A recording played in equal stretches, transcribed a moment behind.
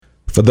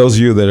For those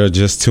of you that are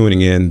just tuning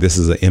in, this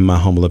is an In My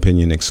Humble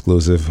Opinion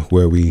exclusive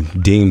where we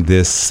deem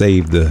this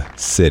Save the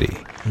City.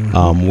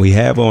 We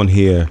have on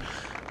here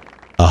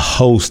a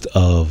host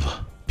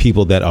of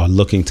people that are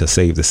looking to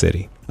save the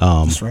city.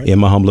 That's right. In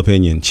My Humble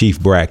Opinion, Chief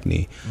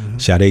Brackney,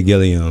 Sade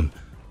Gilliam,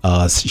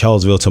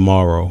 Charlottesville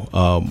Tomorrow.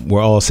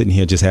 We're all sitting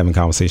here just having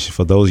conversation.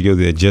 For those of you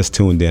that just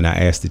tuned in, I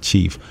asked the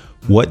chief,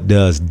 what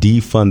does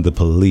defund the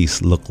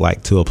police look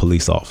like to a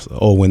police officer,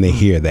 or when they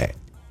hear that?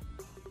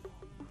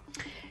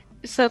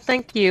 So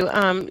thank you.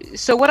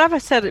 So what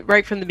I've said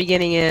right from the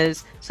beginning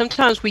is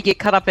sometimes we get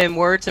caught up in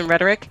words and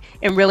rhetoric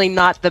and really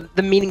not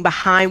the meaning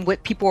behind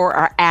what people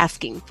are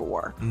asking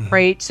for,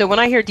 right? So when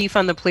I hear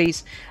defund the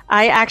police,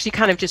 I actually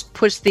kind of just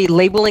push the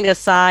labeling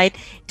aside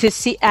to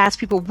ask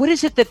people, what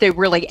is it that they're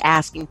really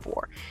asking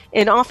for?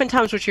 And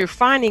oftentimes what you're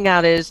finding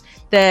out is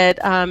that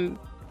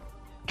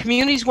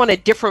communities want a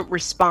different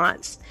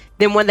response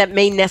than one that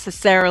may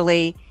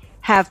necessarily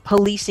have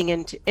policing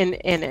in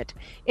it.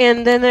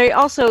 And then they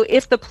also,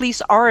 if the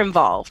police are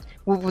involved,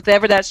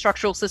 whatever that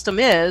structural system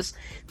is,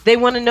 they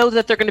want to know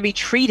that they're going to be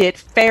treated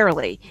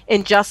fairly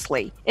and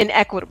justly and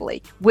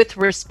equitably with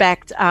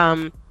respect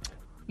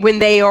when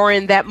they are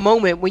in that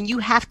moment, when you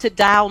have to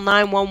dial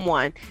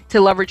 911 to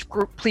leverage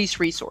police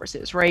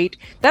resources, right?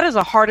 That is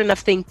a hard enough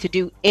thing to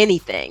do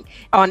anything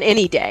on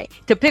any day,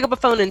 to pick up a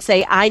phone and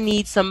say, I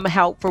need some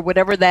help for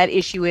whatever that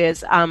issue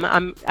is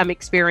I'm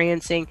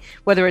experiencing,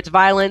 whether it's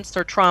violence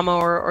or trauma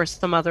or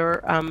some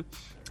other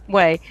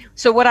way.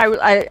 So what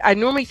I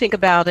normally think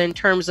about in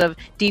terms of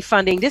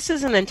defunding, this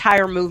is an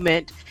entire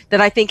movement that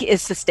I think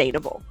is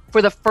sustainable.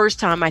 For the first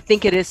time, I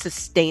think it is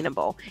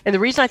sustainable. And the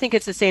reason I think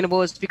it's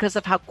sustainable is because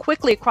of how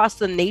quickly across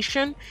the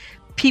nation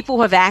people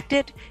have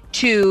acted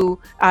to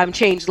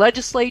change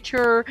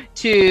legislature,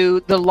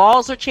 to the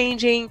laws are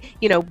changing,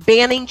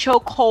 banning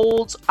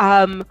chokeholds.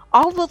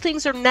 All the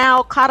things are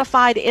now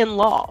codified in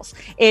laws,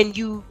 and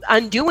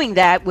undoing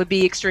that would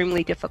be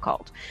extremely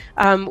difficult.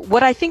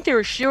 What I think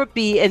there should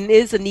be and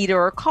is a need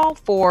or a call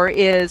for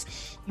is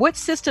what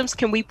systems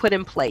can we put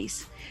in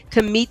place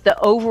to meet the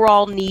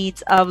overall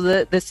needs of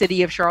the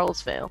city of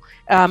Charlottesville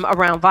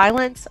around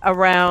violence,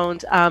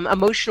 around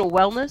emotional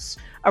wellness,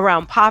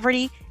 around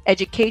poverty,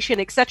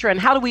 education, etc. And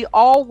how do we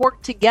all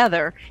work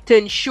together to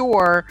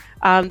ensure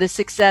the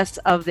success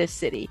of this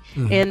city?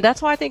 And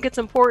that's why I think it's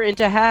important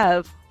to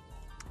have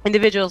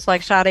individuals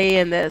like Sade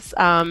in this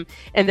and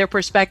their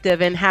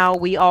perspective and how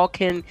we all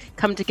can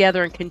come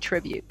together and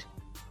contribute.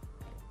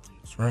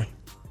 That's right.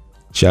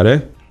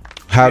 Sade,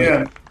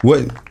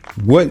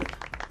 what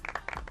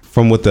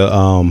from what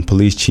the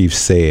police chief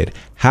said,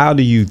 how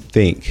do you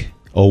think,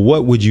 or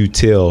what would you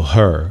tell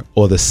her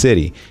or the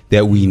city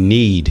that we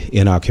need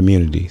in our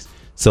communities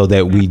so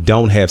that we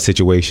don't have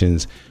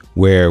situations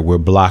where we're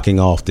blocking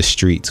off the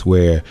streets,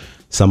 where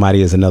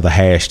somebody is another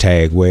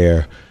hashtag,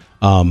 where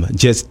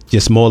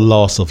just more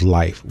loss of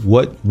life?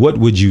 What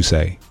would you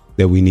say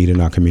that we need in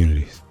our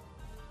communities?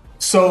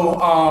 So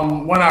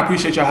one, I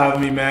appreciate y'all having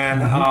me,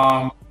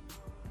 man.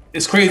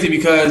 It's crazy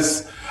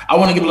because I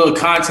want to give a little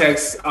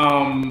context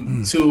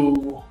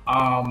to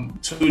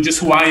just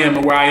who I am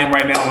and where I am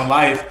right now in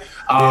life.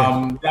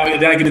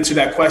 Then I get into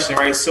that question,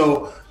 right?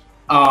 So,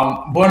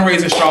 born and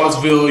raised in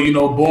Charlottesville,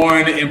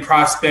 born in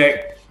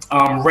Prospect,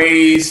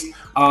 raised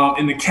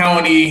in the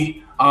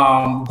county,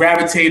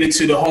 gravitated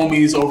to the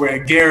homies over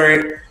at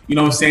Garrett. You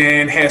know what I'm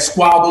saying? Had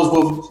squabbles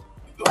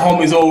with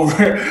homies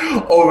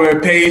over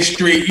at Page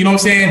Street. You know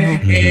what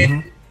I'm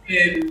saying?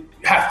 And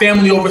have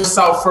family over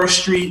South First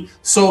Street.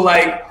 So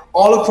like,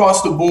 all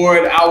across the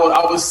board,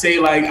 I would say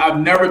like I've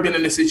never been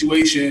in a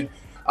situation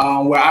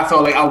where I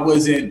felt like I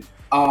wasn't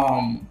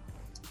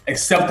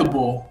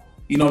acceptable,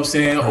 you know what I'm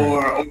saying,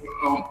 or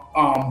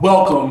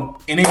welcome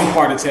in any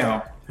part of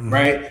town,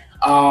 right?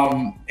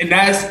 And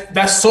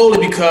that's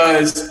solely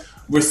because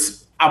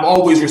I've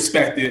always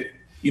respected,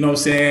 you know what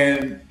I'm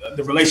saying,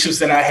 the relationships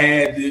that I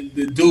had,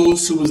 the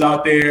dudes who was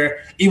out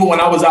there, even when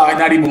I was out and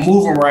not even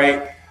moving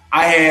right,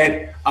 I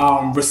had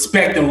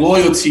respect and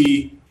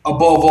loyalty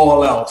above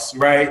all else,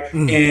 right?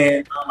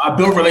 And I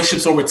built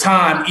relationships over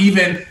time,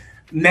 even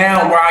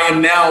now where I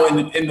am now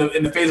in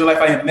the phase of life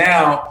I am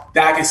now,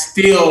 that I can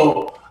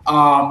still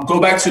go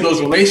back to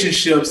those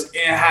relationships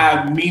and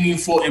have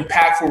meaningful,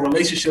 impactful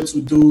relationships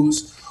with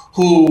dudes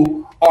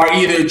who are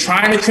either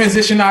trying to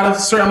transition out of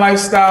certain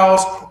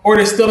lifestyles or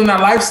they're still in that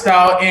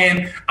lifestyle,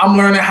 and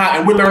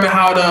we're learning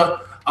how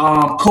to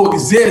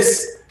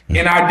coexist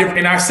in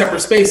our separate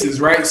spaces,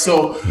 right?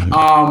 So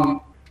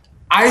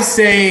I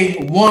say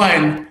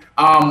one,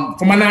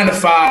 for my 9 to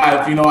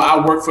 5,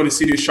 I work for the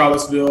city of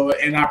Charlottesville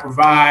and I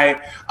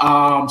provide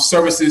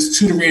services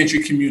to the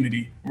reentry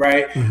community,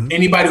 right?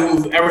 Anybody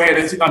who's ever had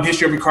a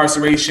history of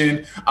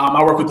incarceration,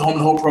 I work with the Home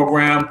and Hope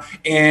program,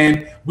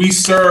 and we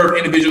serve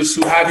individuals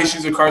who have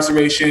issues of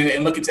incarceration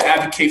and looking to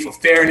advocate for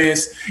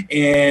fairness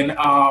and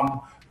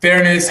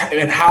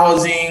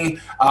housing,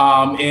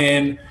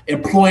 and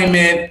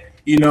employment.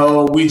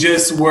 We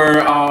just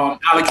were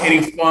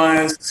allocating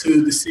funds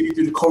to the city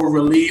through the COVID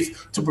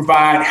relief to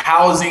provide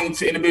housing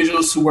to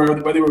individuals who were,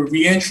 whether they were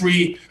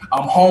reentry,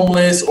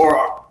 homeless,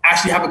 or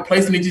actually have a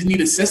place and they just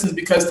need assistance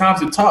because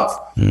times are tough.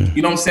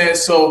 You know what I'm saying?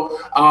 So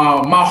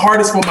my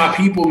heart is for my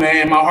people,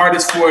 man. My heart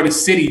is for the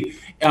city.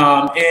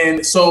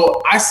 And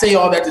so I say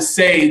all that to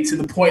say to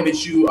the point that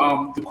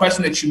the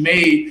question that you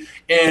made,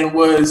 and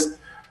was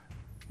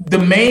the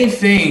main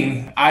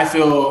thing I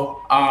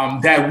feel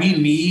that we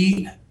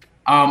need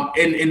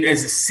in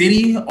as a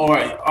city or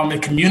a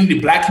community,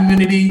 Black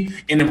community,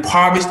 in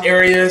impoverished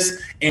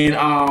areas, and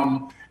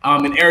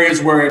in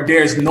areas where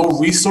there's no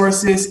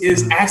resources,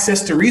 is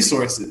access to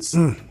resources,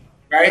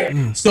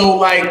 right? So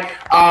like,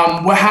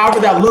 however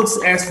that looks,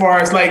 as far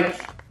as like,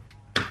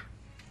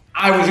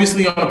 I was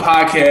recently on a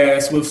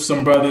podcast with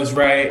some brothers,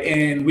 right?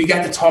 And we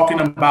got to talking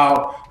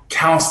about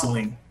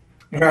counseling,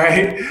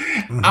 right?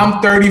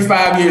 I'm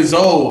 35 years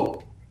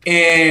old,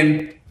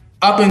 and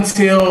up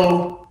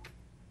until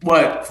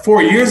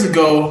 4 years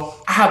ago,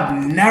 I have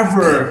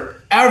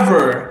never,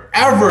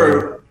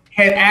 ever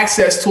had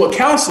access to a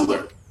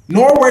counselor,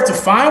 nor where to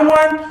find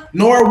one,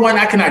 nor one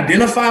I can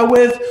identify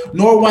with,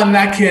 nor one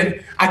that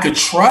I could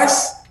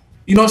trust.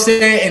 You know what I'm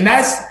saying? And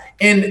that's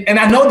and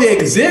I know they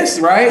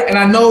exist, right? And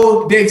I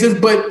know they exist,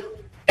 but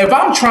if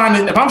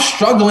I'm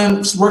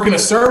struggling working a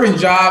serving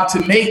job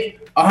to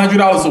make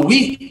 $100 a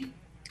week,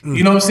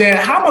 you know what I'm saying?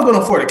 How am I going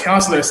to afford a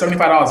counselor at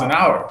 $75 an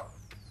hour?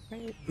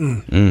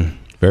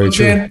 Very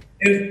true.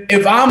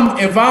 If I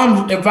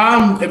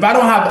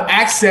don't have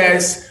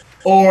access,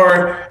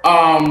 or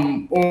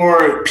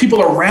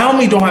people around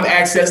me don't have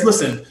access,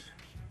 listen,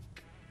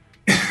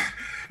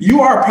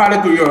 you are a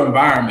product of your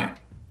environment,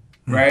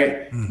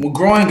 right? Well,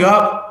 growing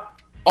up,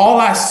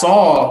 all I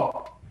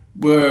saw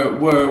were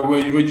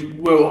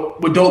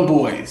dope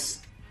boys.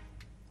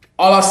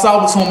 All I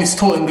saw was homies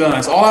toting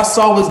guns. All I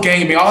saw was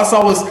gaming. All I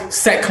saw was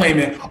set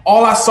claiming.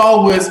 All I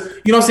saw was,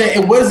 you know what I'm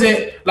saying? It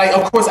wasn't like,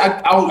 of course,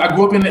 I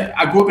grew up in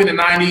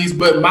the 90s,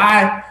 but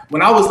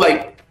when I was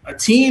like a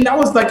teen, that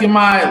was like in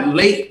my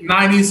late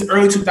 90s,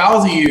 early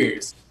 2000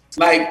 years.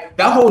 Like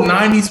that whole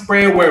 90s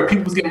spread where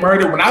people was getting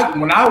murdered. When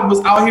I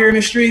was out here in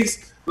the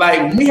streets, like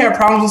when we had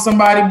problems with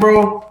somebody,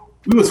 bro,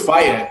 we was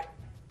fighting.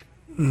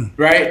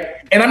 Right?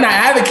 And I'm not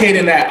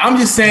advocating that. I'm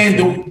just saying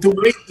the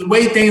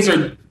way things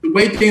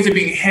are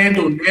being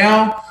handled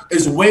now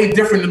is way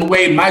different than the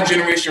way my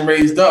generation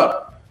raised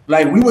up.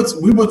 Like we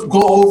would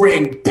go over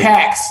in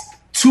packs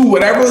to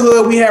whatever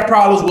hood we had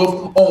problems with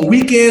on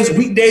weekends,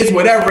 weekdays,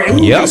 whatever.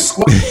 And we just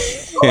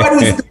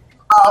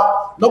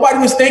nobody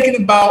was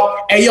thinking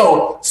about, hey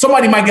yo,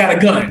 somebody might got a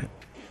gun.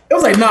 It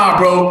was like, nah,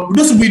 bro,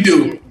 this is what we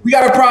do. We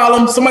got a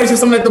problem. Somebody said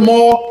something at the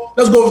mall.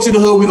 Let's go over to the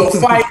hood. We go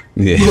fight.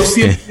 We go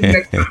see it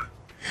next time.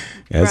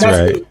 That's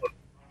right.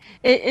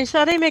 And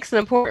Sade makes an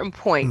important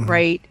point,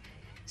 right?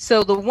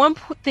 So the one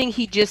thing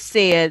he just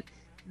said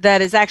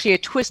that is actually a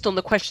twist on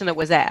the question that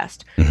was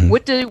asked.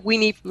 What do we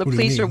need from the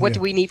police, or what do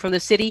we need from the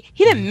city?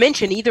 He didn't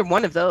mention either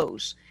one of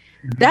those.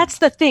 That's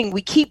the thing.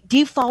 We keep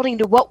defaulting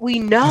to what we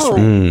know.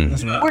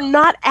 That's right. We're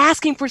not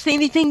asking for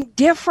anything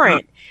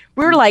different.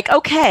 We're like,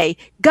 okay,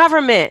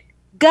 government,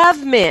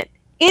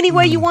 any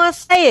way you want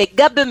to say it,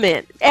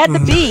 government, add the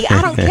B,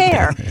 I don't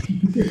care.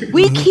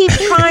 We keep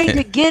trying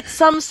to get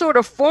some sort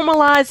of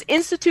formalized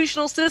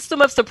institutional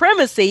system of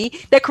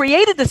supremacy that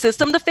created the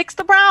system to fix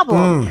the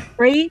problem,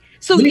 right?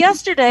 So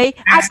yesterday,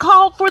 I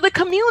called for the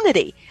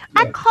community.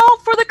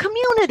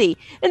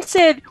 And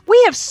said,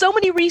 we have so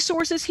many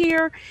resources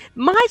here.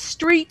 My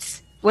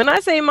streets, when I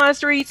say my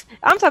streets,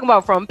 I'm talking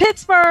about from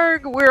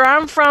Pittsburgh, where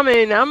I'm from,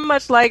 and I'm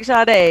much like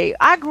Sade.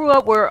 I grew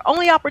up where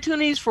only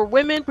opportunities for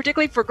women,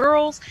 particularly for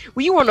girls,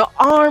 were you were in the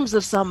arms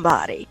of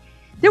somebody.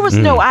 There was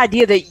no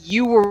idea that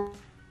you were.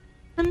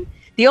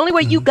 The only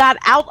way you got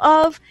out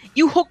of,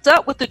 you hooked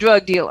up with the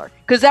drug dealer,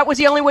 because that was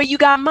the only way you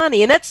got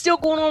money. And that's still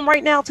going on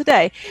right now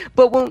today.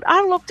 But when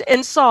I looked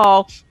and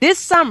saw this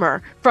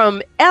summer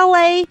from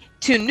LA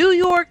to New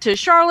York to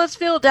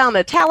Charlottesville, down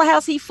to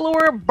Tallahassee,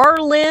 Florida,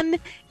 Berlin,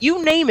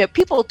 you name it,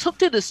 people took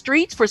to the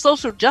streets for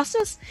social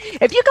justice.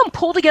 If you can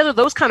pull together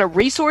those kind of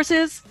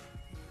resources,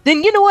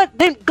 then you know what?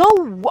 Then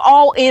go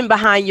all in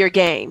behind your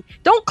game.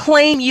 Don't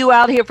claim you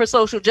out here for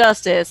social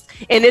justice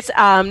and it's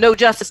no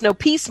justice, no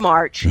peace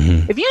march.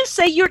 If you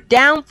say you're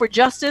down for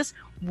justice,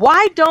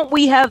 why don't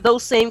we have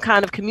those same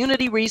kind of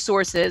community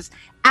resources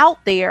out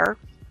there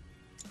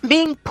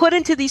being put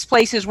into these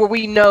places where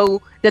we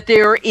know that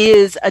there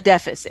is a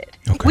deficit?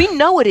 Okay. We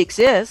know it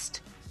exists.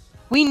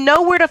 We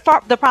know where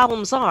the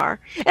problems are.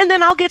 And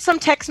then I'll get some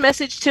text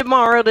message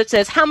tomorrow that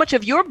says, how much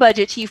of your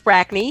budget, Chief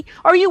Brackney,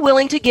 are you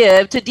willing to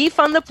give to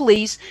defund the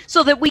police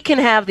so that we can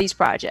have these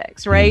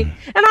projects, right?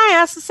 And I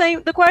ask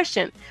the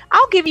question,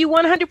 I'll give you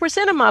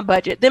 100% of my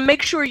budget. Then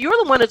make sure you're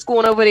the one that's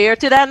going over there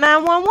to that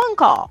 911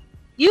 call.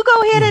 You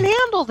go ahead and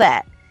handle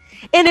that.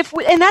 And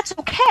and that's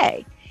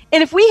okay.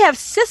 And if we have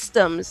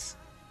systems,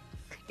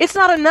 it's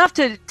not enough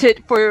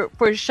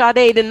for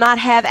Sade to not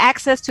have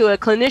access to a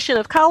clinician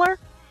of color.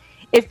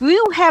 If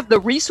you have the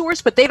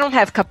resource, but they don't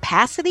have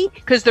capacity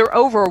because they're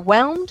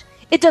overwhelmed,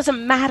 it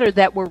doesn't matter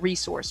that we're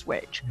resource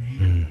rich.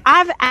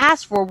 I've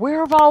asked for,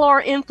 where are all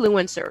our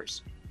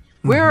influencers?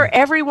 Where are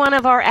every one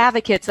of our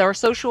advocates, our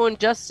social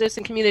injustice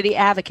and community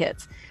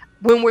advocates?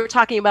 when we're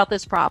talking about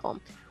this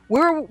problem.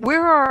 Where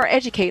are our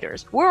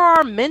educators? Where are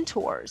our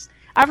mentors?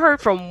 I've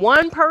heard from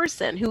one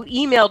person who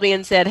emailed me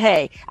and said,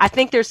 hey, I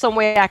think there's some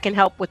way I can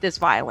help with this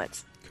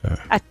violence.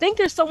 Okay. I think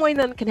there's some way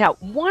that can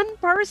help. One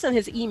person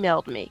has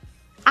emailed me.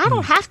 I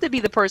don't have to be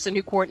the person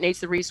who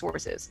coordinates the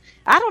resources.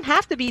 I don't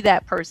have to be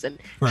that person.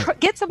 Right.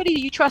 Get somebody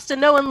you trust and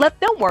know and let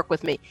them work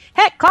with me.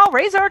 Heck, call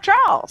Razor or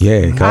Charles.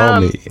 Yeah, call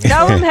me.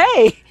 Tell them,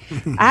 hey,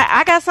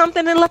 I got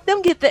something, and let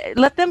them get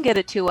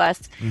it to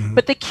us. Mm-hmm.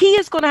 But the key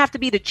is going to have to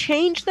be to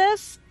change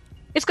this.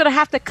 It's going to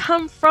have to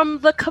come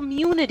from the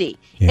community,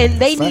 and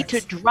they need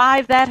to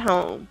drive that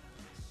home.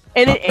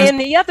 And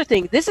the other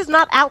thing, this is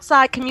not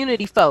outside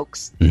community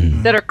folks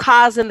that are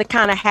causing the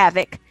kind of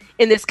havoc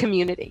in this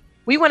community.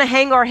 We want to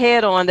hang our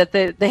head on that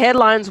the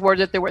headlines were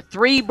that there were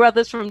 3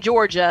 brothers from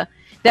Georgia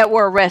that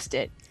were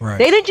arrested. Right.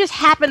 They didn't just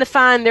happen to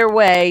find their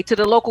way to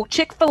the local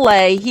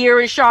Chick-fil-A here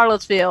in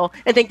Charlottesville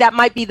and think that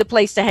might be the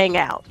place to hang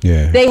out.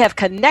 Yeah. They have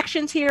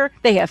connections here.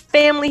 They have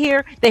family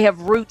here. They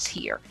have roots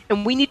here.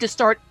 And we need to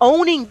start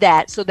owning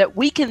that so that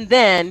we can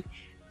then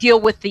deal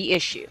with the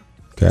issue.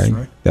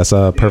 Okay, that's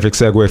a perfect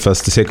segue for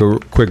us to take a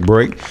quick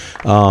break.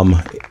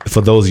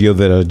 For those of you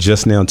that are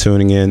just now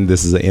tuning in,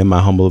 this is an In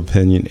My Humble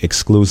Opinion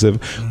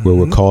exclusive where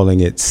we're calling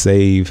it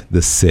Save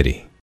the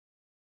City.